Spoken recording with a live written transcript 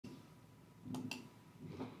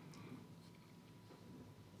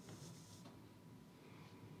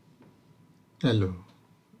Hello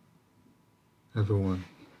everyone,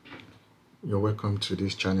 you're welcome to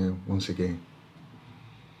this channel once again.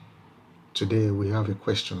 Today we have a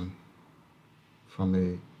question from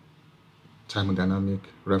a thermodynamic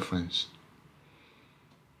reference.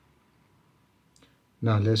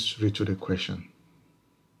 Now let's read to the question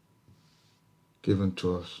given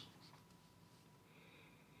to us.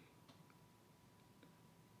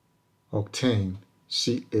 Octane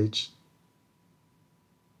CH18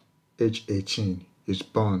 is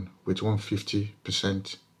bound with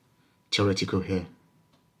 150% theoretical air.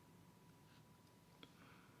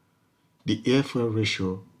 The air-fuel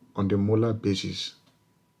ratio on the molar basis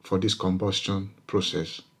for this combustion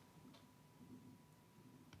process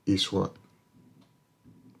is what?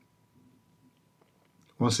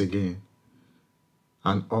 Once again,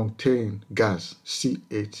 an octane gas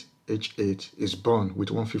CH8 is bound with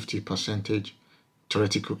 150%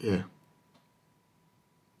 theoretical air.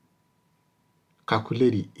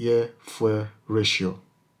 Calculate the air-fuel ratio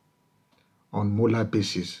on molar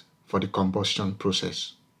basis for the combustion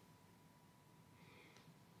process.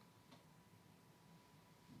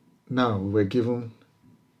 Now we were given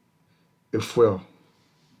a fuel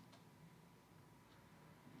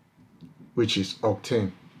which is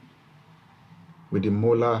octane with the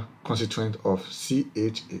molar constituent of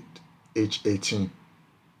CH18.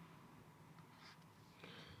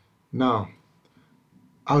 Now,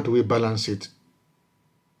 how do we balance it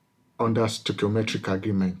under stoichiometric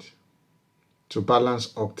agreement? To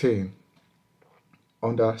balance octane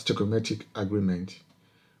under stoichiometric agreement,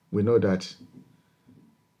 we know that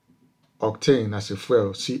octane as a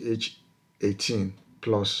fuel CH18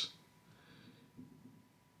 plus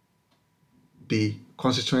the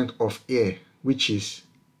constituent of air, which is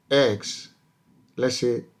X. Let's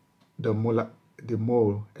say the mole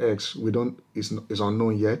X is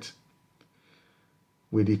unknown yet,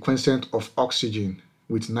 with the constant of oxygen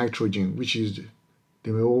with nitrogen, which is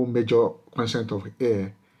the whole major constant of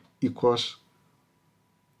air, equals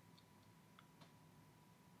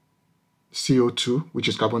CO2, which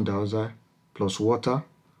is carbon dioxide, plus water,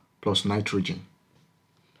 plus nitrogen.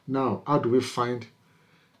 Now, how do we find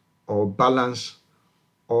or balance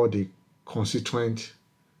all the constituent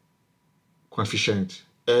coefficient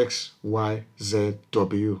X, Y, Z,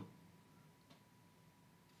 W?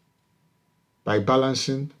 By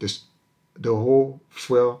balancing the whole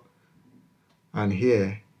fuel and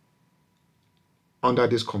air under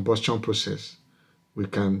this combustion process, we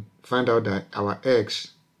can find out that our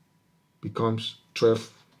X becomes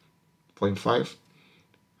 12.5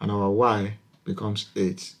 and our Y becomes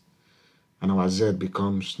 8 and our Z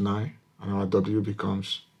becomes 9 and our W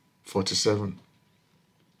becomes 47.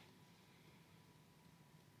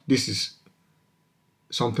 This is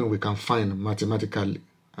something we can find mathematically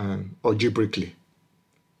and algebraically.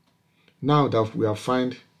 Now that we have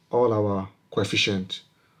found all our coefficients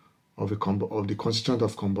of the constituent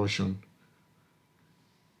of combustion,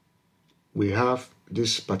 we have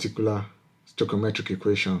this particular stoichiometric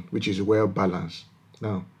equation which is well balanced.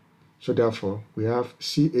 Now, so therefore we have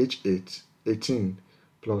CH18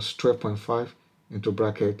 plus 12.5 into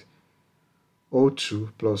bracket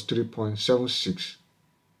O2 plus 3.76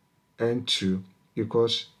 N2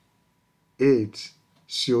 equals 8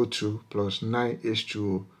 CO2 plus 9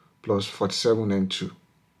 H2O plus 47 N2.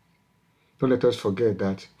 Don't let us forget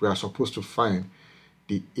that we are supposed to find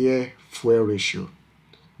the air-fuel ratio.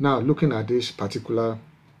 Now, looking at this particular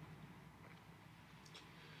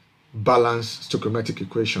balanced stoichiometric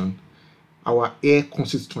equation, our air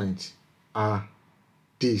constituents are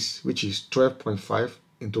this, which is 12.5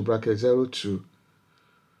 into bracket 0.2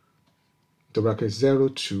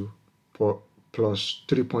 plus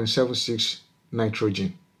 3.76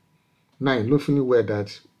 nitrogen. Now, looking aware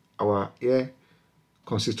that our air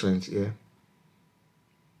constituent here,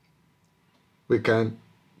 we can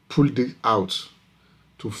pull this out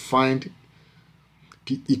to find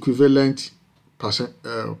the equivalent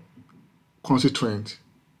constituent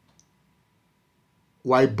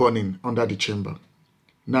while burning under the chamber.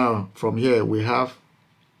 Now, from here we have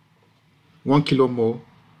 1 kilomole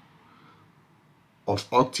of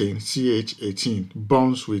octane CH18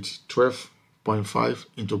 burns with 12.5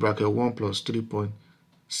 into bracket 1 plus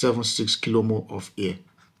 3.76 kilomole of air.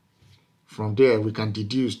 From there, we can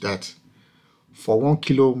deduce that for 1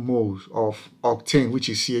 kilomole of octane, which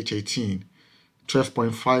is CH18,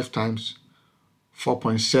 12.5 times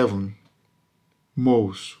 4.7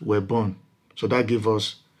 moles were burned. So that gives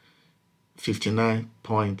us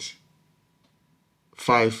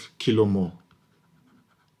 59.5 kilomole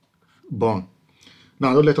burned.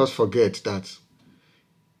 Now, don't let us forget that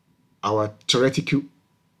our theoretical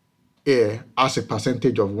air has a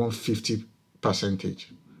percentage of 150%. percentage.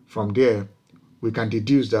 From there, we can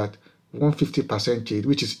deduce that 150 percentage,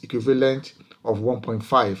 which is equivalent of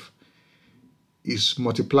 1.5, is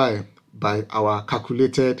multiplied by our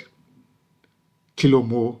calculated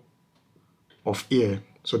kilomole of air.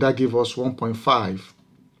 So that gives us 1.5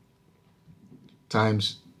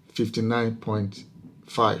 times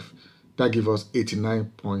 59.5. That gives us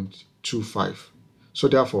 89.25. So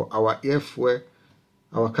therefore,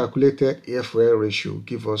 our calculated air-fuel ratio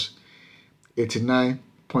gives us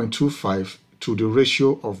 89.25 to the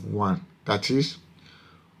ratio of 1. That is,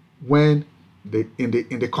 when in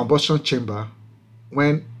the combustion chamber,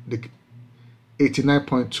 when the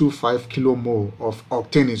 89.25 kilomole of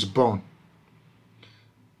octane is burned,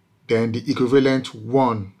 then the equivalent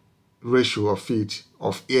 1 ratio of it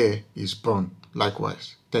of air is burned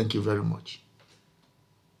likewise. Thank you very much.